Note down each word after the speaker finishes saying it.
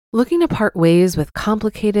Looking to part ways with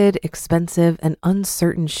complicated, expensive, and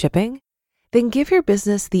uncertain shipping? Then give your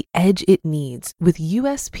business the edge it needs with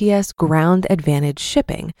USPS Ground Advantage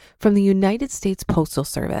shipping from the United States Postal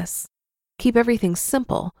Service. Keep everything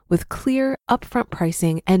simple with clear, upfront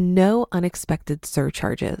pricing and no unexpected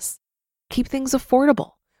surcharges. Keep things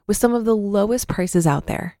affordable with some of the lowest prices out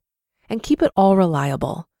there. And keep it all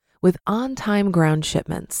reliable with on-time ground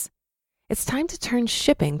shipments. It's time to turn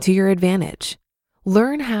shipping to your advantage.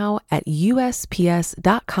 Learn how at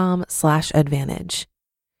USPS.com/advantage.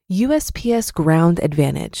 USPS Ground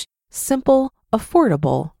Advantage. Simple,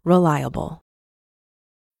 affordable, reliable.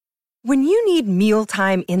 When you need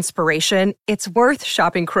mealtime inspiration, it's worth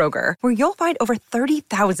shopping Kroger, where you'll find over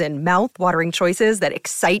 30,000 mouth-watering choices that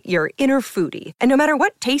excite your inner foodie. And no matter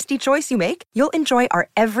what tasty choice you make, you'll enjoy our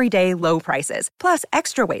everyday low prices, plus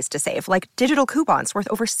extra ways to save, like digital coupons worth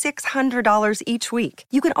over $600 each week.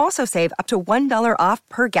 You can also save up to $1 off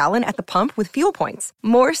per gallon at the pump with fuel points.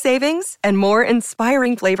 More savings and more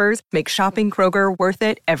inspiring flavors make shopping Kroger worth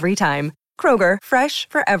it every time. Kroger, fresh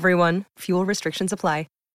for everyone. Fuel restrictions apply.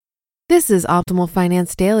 This is Optimal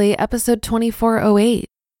Finance Daily, episode 2408.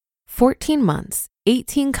 14 months,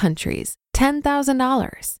 18 countries,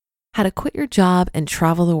 $10,000. How to quit your job and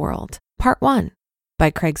travel the world. Part 1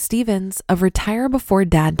 by Craig Stevens of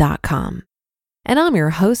retirebeforedad.com. And I'm your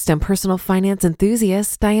host and personal finance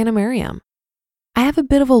enthusiast, Diana Merriam. I have a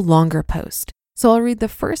bit of a longer post, so I'll read the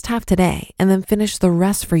first half today and then finish the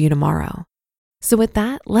rest for you tomorrow. So with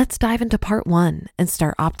that, let's dive into part 1 and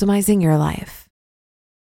start optimizing your life.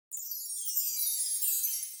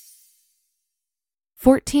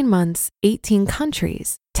 14 months, 18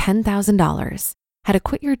 countries, $10,000. How to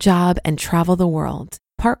quit your job and travel the world.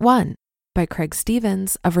 Part 1 by Craig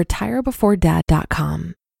Stevens of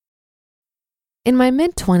retirebeforedad.com. In my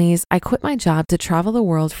mid-20s, I quit my job to travel the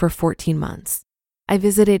world for 14 months. I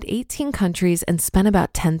visited 18 countries and spent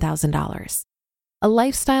about $10,000. A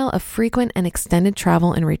lifestyle of frequent and extended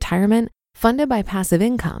travel in retirement, funded by passive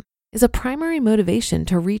income, is a primary motivation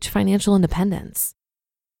to reach financial independence.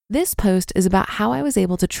 This post is about how I was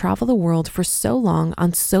able to travel the world for so long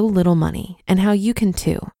on so little money and how you can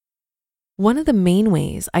too. One of the main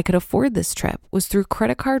ways I could afford this trip was through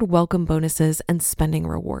credit card welcome bonuses and spending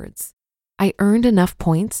rewards. I earned enough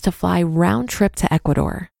points to fly round trip to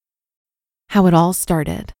Ecuador. How it all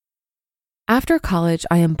started. After college,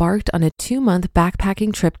 I embarked on a 2-month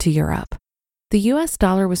backpacking trip to Europe. The US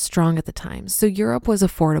dollar was strong at the time, so Europe was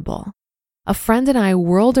affordable. A friend and I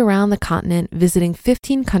whirled around the continent, visiting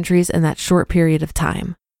 15 countries in that short period of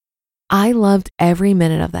time. I loved every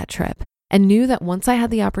minute of that trip and knew that once I had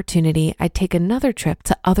the opportunity, I'd take another trip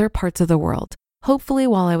to other parts of the world, hopefully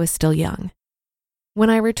while I was still young. When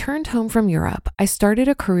I returned home from Europe, I started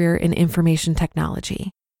a career in information technology.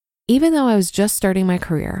 Even though I was just starting my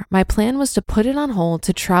career, my plan was to put it on hold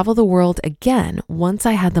to travel the world again once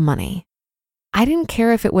I had the money. I didn't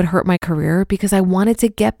care if it would hurt my career because I wanted to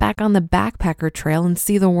get back on the backpacker trail and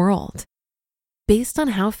see the world. Based on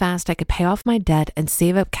how fast I could pay off my debt and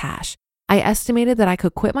save up cash, I estimated that I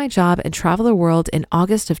could quit my job and travel the world in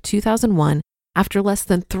August of 2001 after less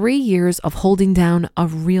than 3 years of holding down a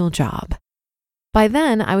real job. By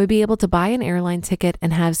then, I would be able to buy an airline ticket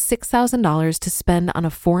and have $6,000 to spend on a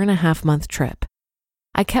 4.5-month trip.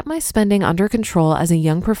 I kept my spending under control as a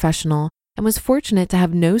young professional and was fortunate to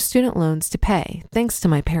have no student loans to pay, thanks to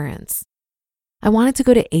my parents. I wanted to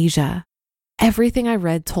go to Asia. Everything I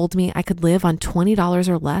read told me I could live on $20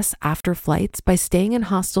 or less after flights by staying in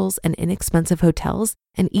hostels and inexpensive hotels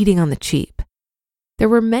and eating on the cheap. There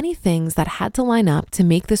were many things that had to line up to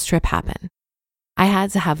make this trip happen. I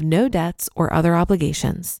had to have no debts or other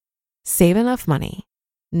obligations, save enough money,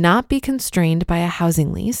 not be constrained by a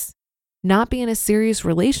housing lease, not be in a serious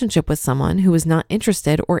relationship with someone who was not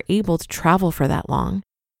interested or able to travel for that long,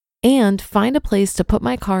 and find a place to put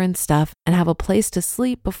my car and stuff and have a place to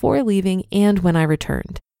sleep before leaving and when I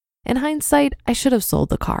returned. In hindsight, I should have sold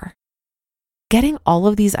the car. Getting all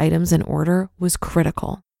of these items in order was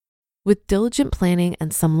critical. With diligent planning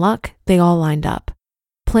and some luck, they all lined up.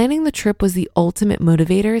 Planning the trip was the ultimate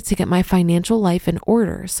motivator to get my financial life in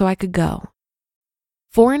order so I could go.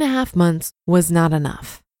 4.5 months was not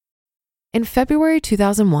enough. In February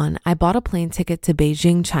 2001, I bought a plane ticket to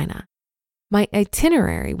Beijing, China. My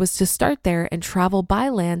itinerary was to start there and travel by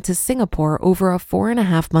land to Singapore over a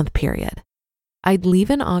 4.5-month period. I'd leave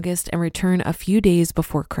in August and return a few days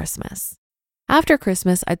before Christmas. After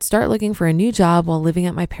Christmas, I'd start looking for a new job while living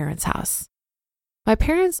at my parents' house. My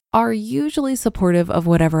parents are usually supportive of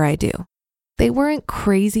whatever I do. They weren't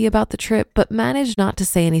crazy about the trip, but managed not to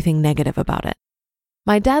say anything negative about it.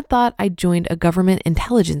 My dad thought I'd joined a government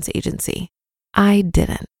intelligence agency. I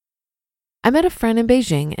didn't. I met a friend in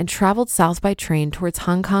Beijing and traveled south by train towards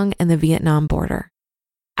Hong Kong and the Vietnam border.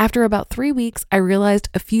 After about 3 weeks, I realized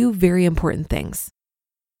a few very important things.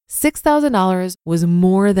 $6,000 was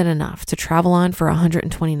more than enough to travel on for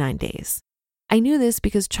 129 days. I knew this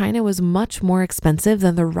because China was much more expensive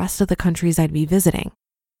than the rest of the countries I'd be visiting.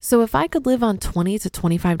 So if I could live on $20 to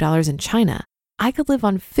 $25 in China, I could live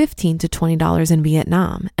on $15 to $20 in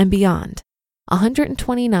Vietnam and beyond.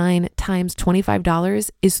 129 times $25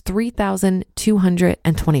 is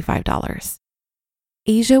 $3,225.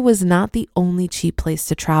 Asia was not the only cheap place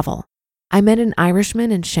to travel. I met an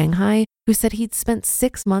Irishman in Shanghai who said he'd spent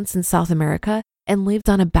 6 months in South America and lived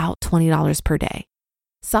on about $20 per day.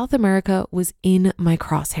 South America was in my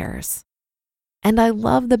crosshairs. And I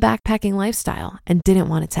loved the backpacking lifestyle and didn't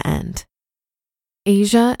want it to end.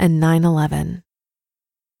 Asia and 9/11.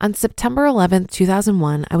 On September 11,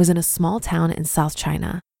 2001, I was in a small town in South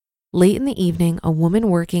China. Late in the evening, a woman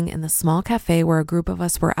working in the small cafe where a group of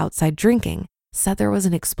us were outside drinking said there was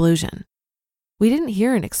an explosion. We didn't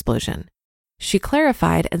hear an explosion. She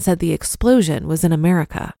clarified and said the explosion was in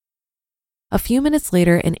America. A few minutes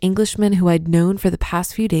later, an Englishman who I'd known for the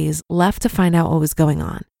past few days left to find out what was going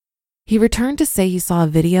on. He returned to say he saw a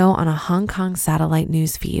video on a Hong Kong satellite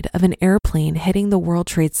news feed of an airplane hitting the World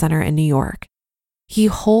Trade Center in New York. He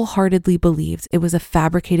wholeheartedly believed it was a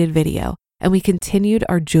fabricated video, and we continued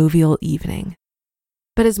our jovial evening.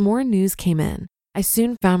 But as more news came in, I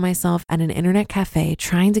soon found myself at an internet cafe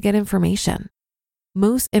trying to get information.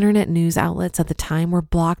 Most internet news outlets at the time were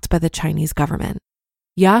blocked by the Chinese government.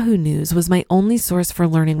 Yahoo News was my only source for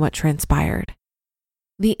learning what transpired.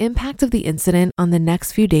 The impact of the incident on the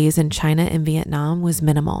next few days in China and Vietnam was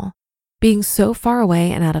minimal. Being so far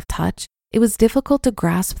away and out of touch, it was difficult to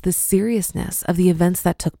grasp the seriousness of the events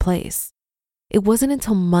that took place. It wasn't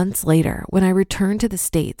until months later when I returned to the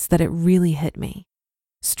States that it really hit me.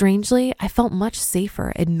 Strangely, I felt much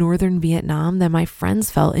safer in northern Vietnam than my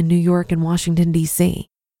friends felt in New York and Washington, D.C.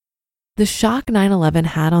 The shock 9/11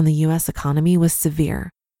 had on the U.S. economy was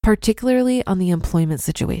severe, particularly on the employment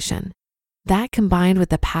situation. That combined with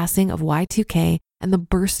the passing of Y2K and the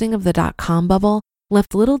bursting of the dot-com bubble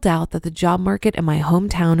left little doubt that the job market in my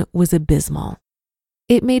hometown was abysmal.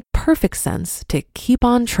 It made perfect sense to keep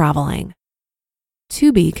on traveling.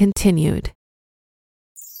 To be continued.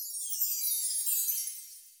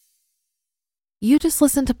 You just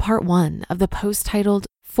listened to part 1 of the post titled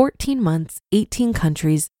 14 Months, 18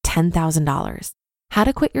 Countries, $10,000. How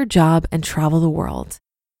to Quit Your Job and Travel the World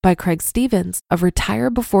by Craig Stevens of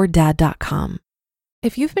RetireBeforeDad.com.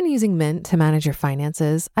 If you've been using Mint to manage your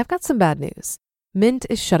finances, I've got some bad news. Mint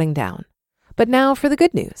is shutting down. But now for the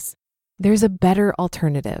good news. There's a better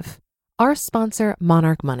alternative. Our sponsor,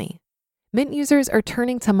 Monarch Money. Mint users are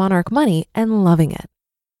turning to Monarch Money and loving it.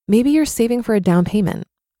 Maybe you're saving for a down payment,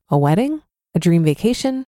 a wedding, a dream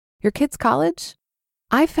vacation, your kid's college.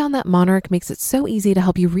 I've found that Monarch makes it so easy to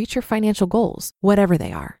help you reach your financial goals, whatever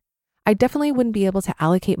they are. I definitely wouldn't be able to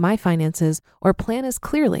allocate my finances or plan as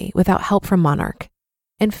clearly without help from Monarch.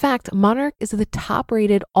 In fact, Monarch is the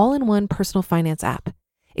top-rated all-in-one personal finance app.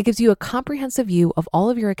 It gives you a comprehensive view of all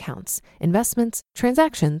of your accounts, investments,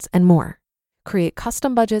 transactions, and more. Create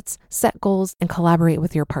custom budgets, set goals, and collaborate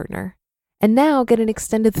with your partner. And now get an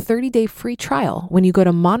extended 30-day free trial when you go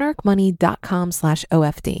to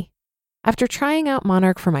monarchmoney.com/OFD. After trying out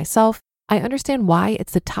Monarch for myself, I understand why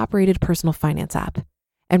it's the top-rated personal finance app.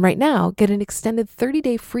 And right now, get an extended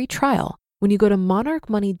 30-day free trial when you go to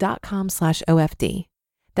monarchmoney.com/OFD.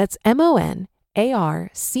 That's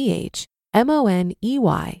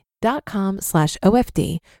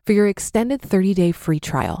monarchmoney.com/OFD for your extended 30-day free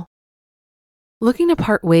trial. Looking to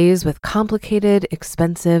part ways with complicated,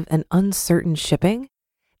 expensive, and uncertain shipping?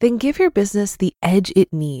 Then give your business the edge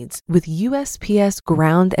it needs with USPS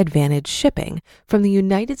Ground Advantage shipping from the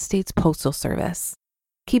United States Postal Service.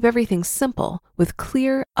 Keep everything simple with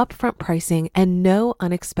clear, upfront pricing and no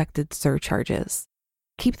unexpected surcharges.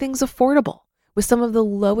 Keep things affordable with some of the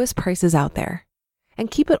lowest prices out there. And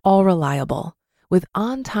keep it all reliable with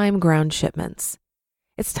on-time ground shipments.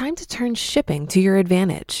 It's time to turn shipping to your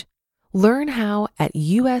advantage. Learn how at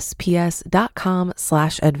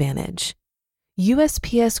USPS.com/advantage.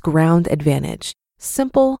 USPS Ground Advantage.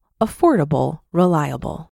 Simple, affordable,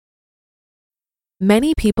 reliable.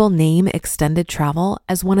 Many people name extended travel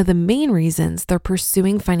as one of the main reasons they're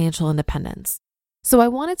pursuing financial independence. So I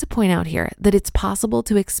wanted to point out here that it's possible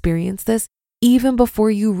to experience this even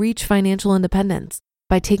before you reach financial independence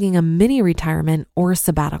by taking a mini retirement or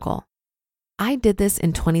sabbatical. I did this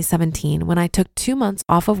in 2017 when I took 2 months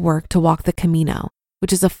off of work to walk the Camino,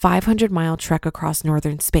 which is a 500-mile trek across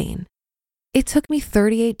northern Spain. It took me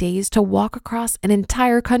 38 days to walk across an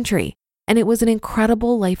entire country and it was an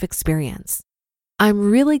incredible life experience.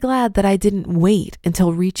 I'm really glad that I didn't wait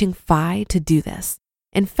until reaching FI to do this.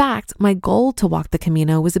 In fact, my goal to walk the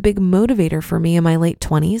Camino was a big motivator for me in my late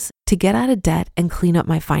 20s to get out of debt and clean up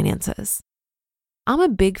my finances. I'm a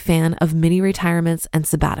big fan of mini retirements and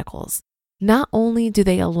sabbaticals. Not only do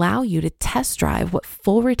they allow you to test drive what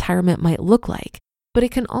full retirement might look like, but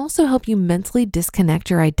it can also help you mentally disconnect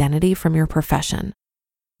your identity from your profession.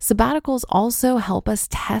 Sabbaticals also help us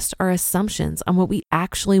test our assumptions on what we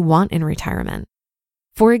actually want in retirement.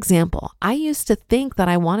 For example, I used to think that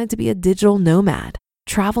I wanted to be a digital nomad,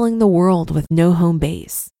 traveling the world with no home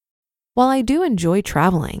base. While I do enjoy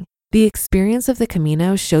traveling, the experience of the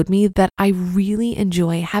Camino showed me that I really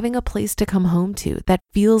enjoy having a place to come home to that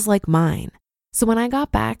feels like mine. So when I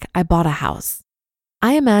got back, I bought a house.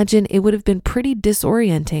 I imagine it would have been pretty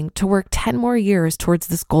disorienting to work 10 more years towards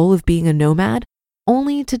this goal of being a nomad,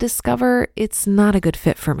 only to discover it's not a good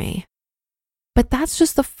fit for me. But that's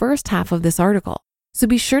just the first half of this article. So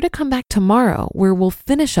be sure to come back tomorrow where we'll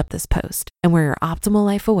finish up this post and where your optimal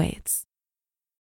life awaits.